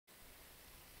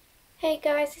Hey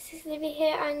guys, this is Livy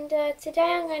here, and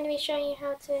today I'm going to be showing you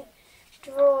how to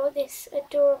draw this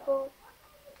adorable,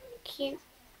 cute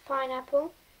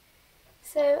pineapple.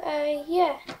 So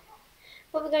yeah,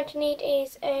 what we're going to need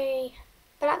is a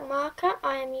black marker.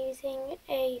 I am using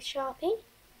a Sharpie,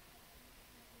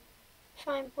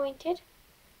 fine pointed,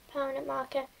 permanent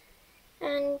marker,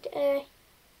 and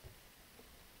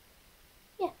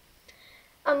yeah,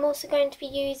 I'm also going to be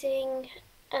using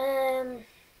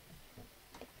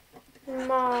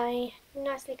my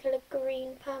nicely coloured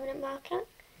green permanent marker,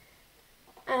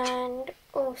 and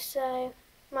also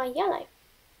my yellow.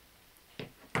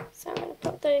 So I'm going to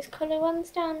put those colour ones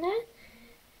down there.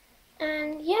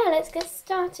 And yeah, let's get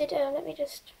started. Let me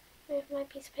just move my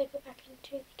piece of paper back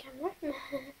into the camera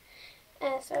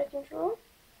so I can draw.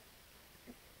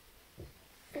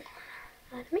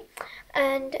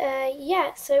 And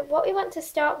yeah, so what we want to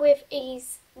start with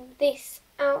is this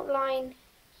outline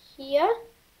here.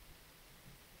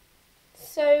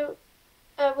 So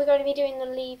we're going to be doing the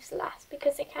leaves last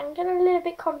because it can get a little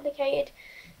bit complicated.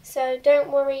 So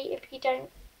don't worry if you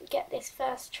don't get this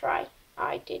first try.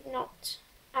 I did not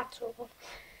at all.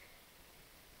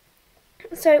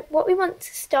 So what we want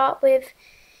to start with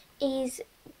is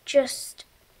just,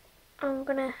 I'm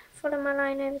going to follow my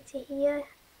line over to here,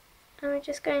 and we're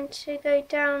just going to go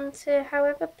down to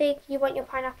however big you want your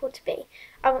pineapple to be.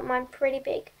 I want mine pretty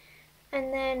big.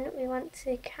 And then we want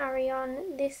to carry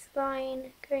on this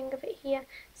line going over it here.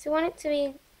 So we want it to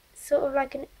be sort of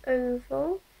like an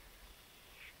oval.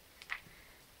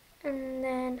 And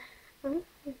then,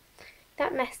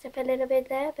 that messed up a little bit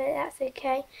there, but that's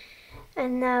okay.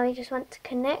 And now we just want to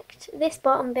connect this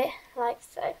bottom bit like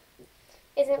so.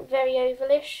 Isn't very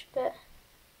ovalish, but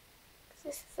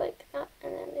this is like that,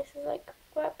 and then this is like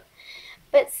whoop,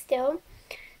 but still.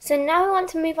 So now we want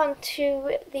to move on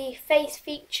to the face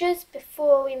features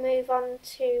before we move on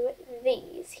to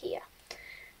these here.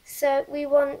 So we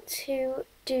want to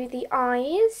do the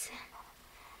eyes.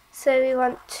 So we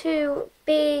want two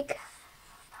big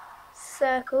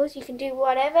circles. You can do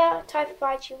whatever type of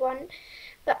eyes you want,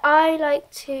 but I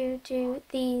like to do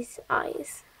these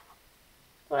eyes.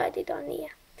 What I did on here.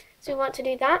 So we want to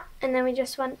do that, and then we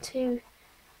just want to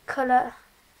colour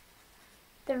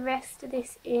the rest of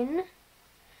this in.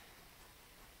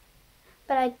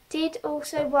 But I did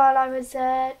also, while I was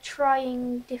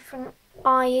trying different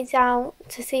eyes out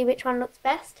to see which one looks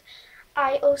best,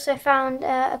 I also found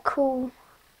a cool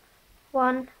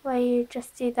one where you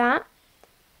just do that,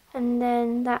 and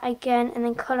then that again, and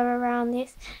then colour around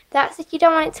this. That's if you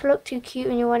don't want it to look too cute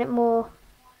and you want it more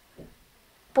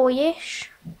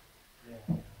boyish.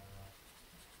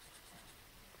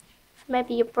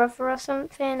 Maybe your brother or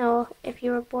something, or if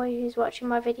you're a boy who's watching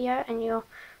my video and you're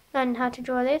learning how to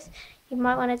draw this, you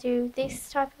might want to do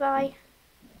this type of eye.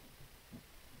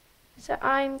 So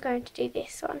I'm going to do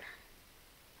this one.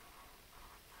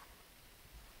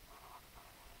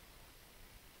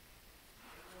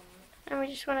 And we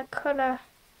just want to colour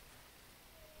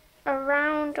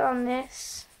around on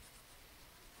this.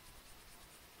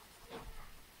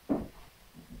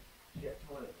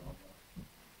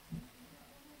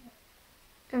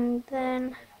 And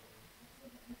then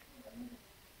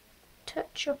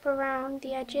touch up around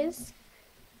the edges,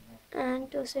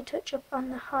 and also touch up on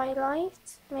the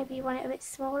highlights. Maybe you want it a bit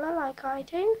smaller like I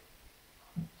do,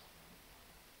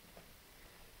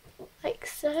 like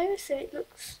so, so it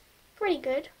looks pretty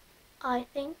good, I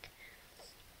think.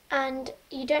 And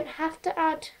you don't have to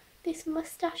add this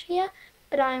moustache here,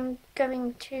 but I'm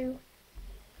going to.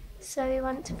 So we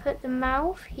want to put the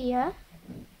mouth here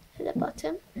at the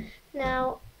bottom.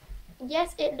 Now,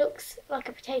 yes, it looks like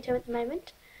a potato at the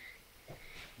moment,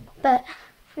 but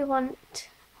we want to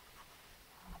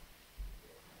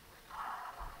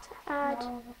add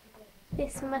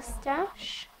this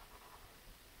moustache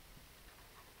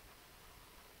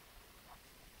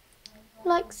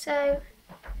like so,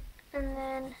 and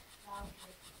then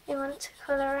we want to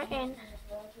colour it in.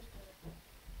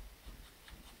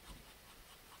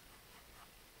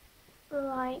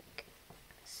 Like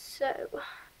so.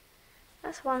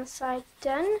 That's one side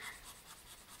done.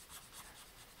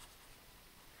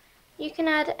 You can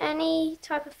add any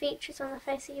type of features on the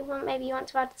face that you want. Maybe you want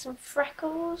to add some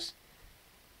freckles.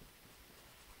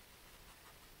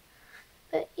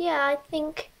 But yeah, I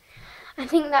think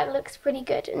that looks pretty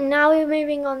good. Now we're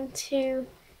moving on to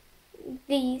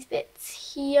these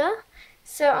bits here.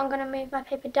 So I'm going to move my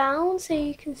paper down so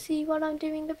you can see what I'm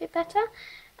doing a bit better.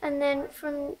 And then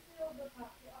from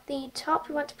the top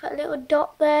we want to put a little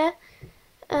dot there.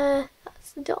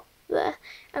 That's the dot there.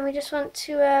 And we just want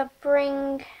to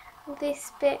bring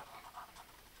this bit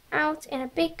out in a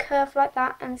big curve like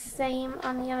that, and same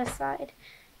on the other side.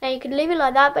 Now you could leave it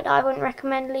like that, but I wouldn't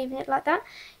recommend leaving it like that.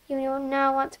 You will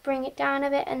now want to bring it down a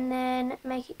bit and then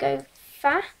make it go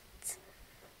fat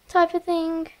type of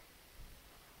thing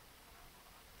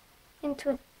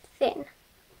into a thin.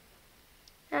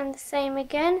 And the same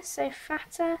again, so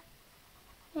fatter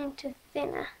into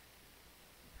thinner.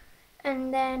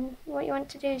 And then what you want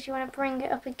to do is you want to bring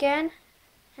it up again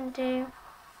and do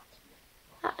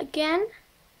that again.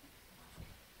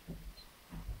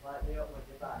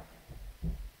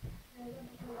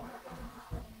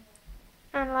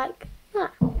 And like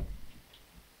that.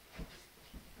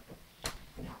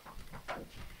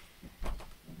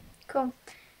 Cool.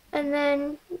 And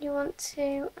then you want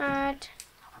to add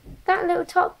that little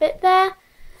top bit there.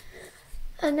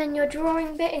 And then your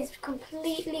drawing bit is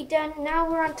completely done. Now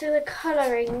we're on to the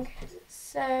colouring.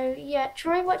 So yeah,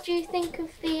 Troy, what do you think of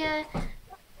the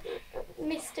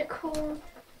Mr. Cool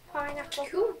pineapple?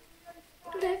 Cool.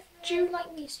 Liv, do you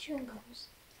like these chewing gums?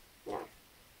 No.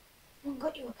 I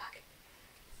got you a pack.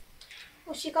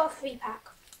 Well, she got a 3-pack.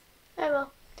 Oh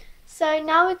well. So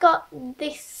now we've got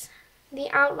this, the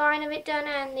outline of it done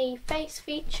and the face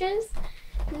features.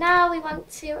 Now we want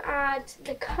to add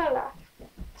the colour.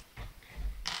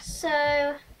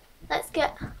 So let's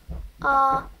get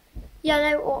our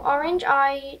yellow or orange.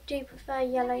 I do prefer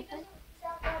yellow though.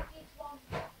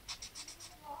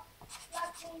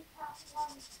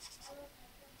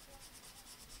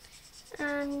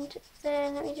 And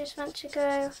then we just want to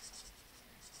go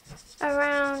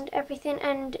around everything,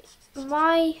 and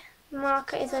my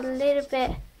marker is a little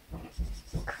bit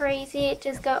crazy, it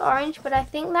does go orange, but I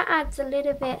think that adds a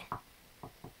little bit,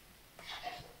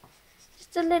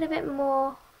 just a little bit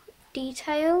more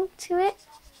detail to it.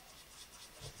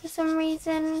 For some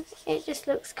reason it just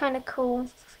looks kind of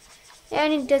cool. It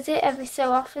only does it every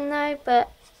so often though,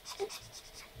 but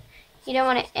you don't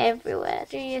want it everywhere,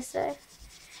 do you? So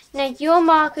now if your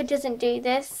marker doesn't do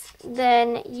this,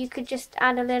 then you could just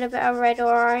add a little bit of red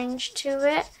or orange to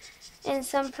it in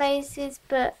some places,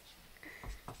 but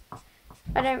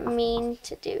I don't mean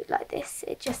to do it like this,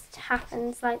 it just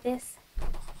happens like this.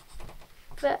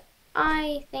 But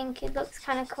I think it looks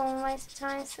kind of cool most of the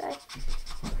time, so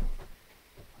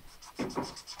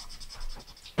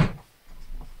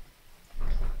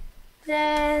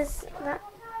there's that.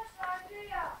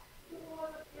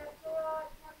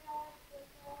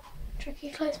 Tricky,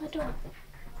 close my door.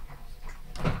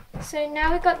 So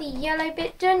now we've got the yellow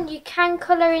bit done. You can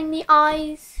colour in the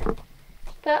eyes,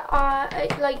 but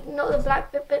like not the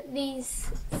black bit, but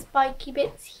these spiky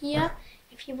bits here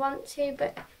if you want to,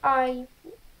 but I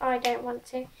don't want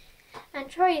to. And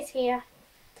Troy is here.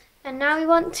 And now we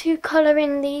want to colour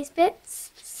in these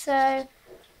bits. So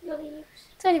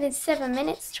it's only been 7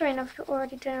 minutes, Troy, and I've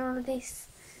already done all of this.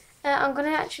 I'm going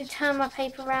to actually turn my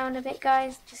paper around a bit,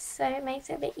 guys, just so it makes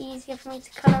it a bit easier for me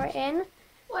to colour it in.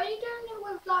 Why are you doing it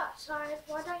with that side?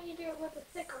 Why don't you do it with a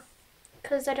thicker?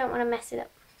 Because I don't want to mess it up.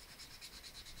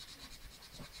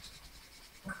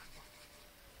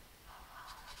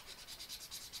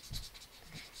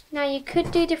 Now you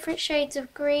could do different shades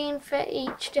of green for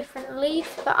each different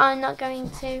leaf, but I'm not going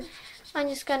to. I'm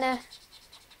just going to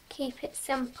keep it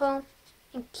simple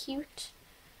and cute.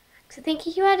 Because I think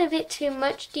if you add a bit too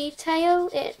much detail,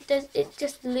 it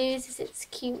just loses its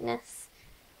cuteness.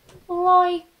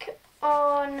 Like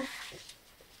on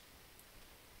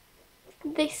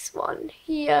this one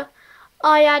here,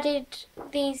 I added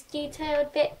these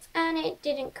detailed bits and it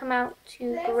didn't come out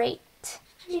too great.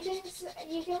 You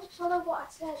didn't follow what I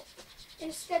said.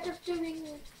 Instead of doing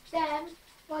them,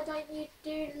 why don't you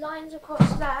do lines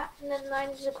across that and then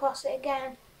lines across it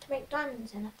again to make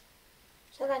diamonds in it?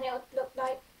 So then it would look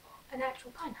like an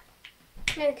actual pineapple.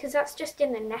 No, because that's just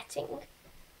in the netting.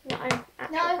 No,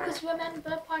 because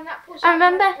remember, pineapples. I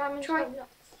remember. Diamonds Troy. have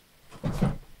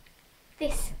not.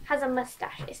 This has a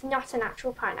mustache. It's not an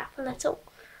actual pineapple at all.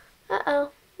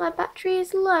 Uh-oh, my battery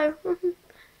is low.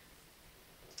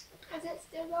 Is it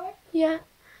still low? Yeah.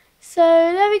 So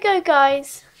there we go,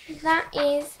 guys. That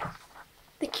is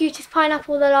the cutest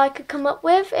pineapple that I could come up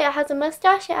with. It has a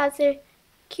mustache. It has the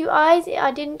cute eyes.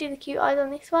 I didn't do the cute eyes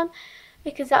on this one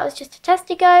because that was just a test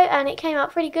to go, and it came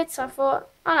out pretty good. So I thought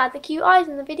I'll add the cute eyes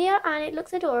in the video, and it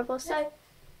looks adorable. So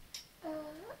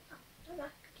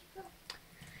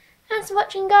thanks for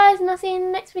watching, guys, and I'll see you in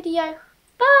the next video.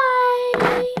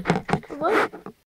 Bye. Whoa.